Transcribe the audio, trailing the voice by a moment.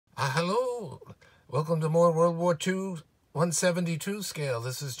Hello, welcome to more World War II 172 scale.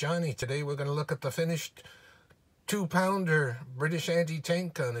 This is Johnny. Today we're going to look at the finished 2-pounder British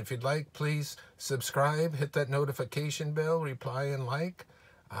anti-tank gun. If you'd like, please subscribe, hit that notification bell, reply and like.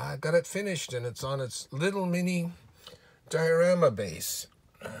 I got it finished and it's on its little mini diorama base.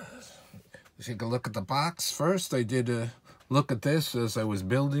 Take a look at the box first. I did a look at this as I was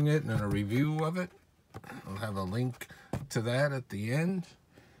building it and a review of it. I'll have a link to that at the end.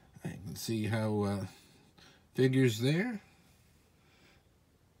 You can see how figures there,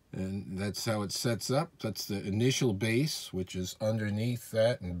 and that's how it sets up. That's the initial base, which is underneath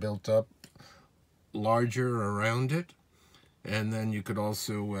that and built up larger around it. And then you could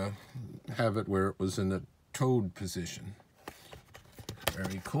also have it where it was in a towed position.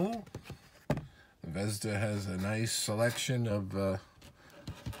 Very cool. Zvezda has a nice selection of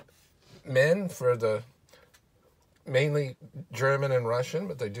men for the mainly German and Russian,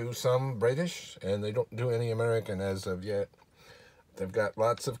 but they do some British, and they don't do any American as of yet. They've got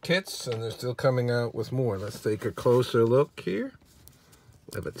lots of kits, and they're still coming out with more. Let's take a closer look here.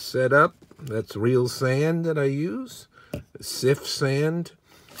 Have it set up. That's real sand that I use. Sift sand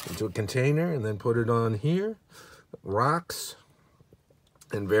into a container, and then put it on here. Rocks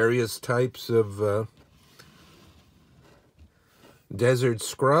and various types of desert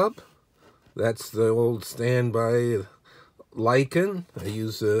scrub. That's the old standby lichen. I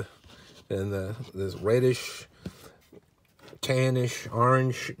use this reddish, tannish,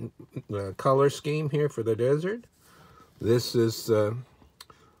 orange color scheme here for the desert. This is the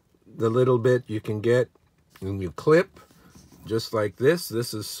little bit you can get when you clip, just like this.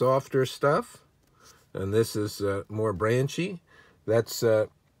 This is softer stuff, and this is more branchy. That's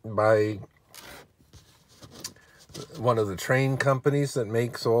by one of the train companies that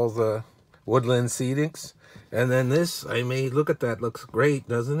makes all the woodland seedings. And then this I made, look at that, looks great,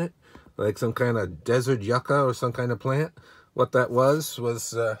 doesn't it? Like some kind of desert yucca or some kind of plant. What that was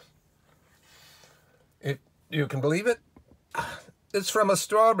you can believe it, it's from a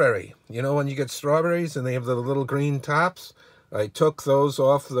strawberry. You know when you get strawberries and they have the little green tops? I took those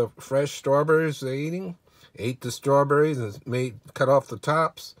off the fresh strawberries they're eating, ate the strawberries and cut off the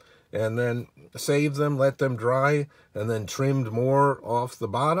tops, and then saved them, let them dry, and then trimmed more off the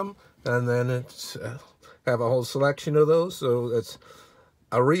bottom. And then it's have a whole selection of those, so it's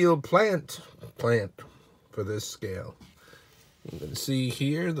a real plant for this scale. You can see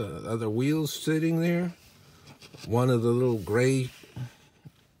here the other wheels sitting there. One of the little gray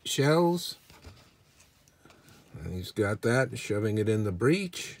shells, and he's got that, shoving it in the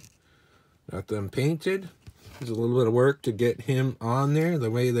breech. Got them painted. There's a little bit of work to get him on there.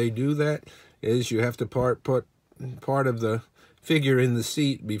 The way they do that is you have to put part of the figure in the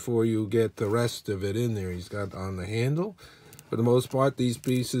seat before you get the rest of it in there. He's got on the handle. For the most part, these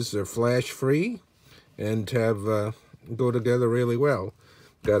pieces are flash free and have go together really well.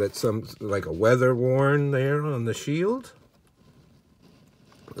 Got it some like a weather worn there on the shield.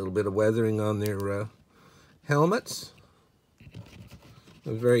 A little bit of weathering on their helmets. I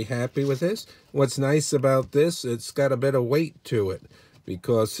was very happy with this. What's nice about this, it's got a bit of weight to it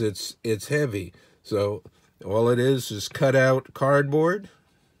because it's heavy. So all it is cut out cardboard,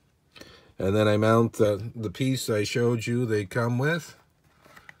 and then I mount the piece I showed you they come with.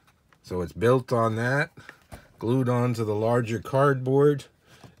 So it's built on that, glued onto the larger cardboard,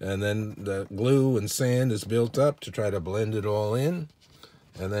 and then the glue and sand is built up to try to blend it all in,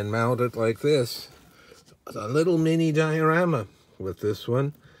 and then mount it like this. A little mini diorama with this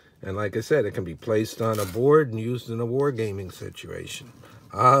one, and like I said, it can be placed on a board and used in a wargaming situation.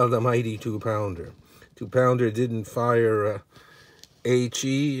 Ah, the mighty 2-pounder. 2-pounder didn't fire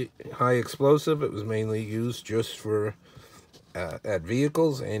HE, high explosive. It was mainly used just for at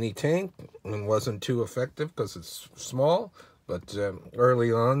vehicles, anti-tank, and wasn't too effective because it's small. But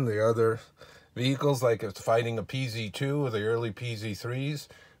early on, the other vehicles, like it's fighting a PZ2 or the early PZ3s,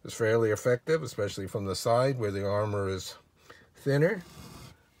 was fairly effective, especially from the side where the armor is thinner.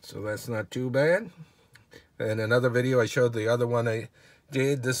 So that's not too bad. In another video, I showed the other one I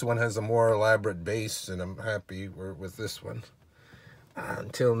did. This one has a more elaborate base, and I'm happy with this one.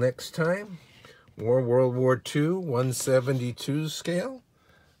 Until next time, more World War II 172 scale.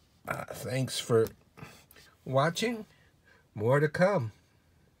 Thanks for watching. More to come.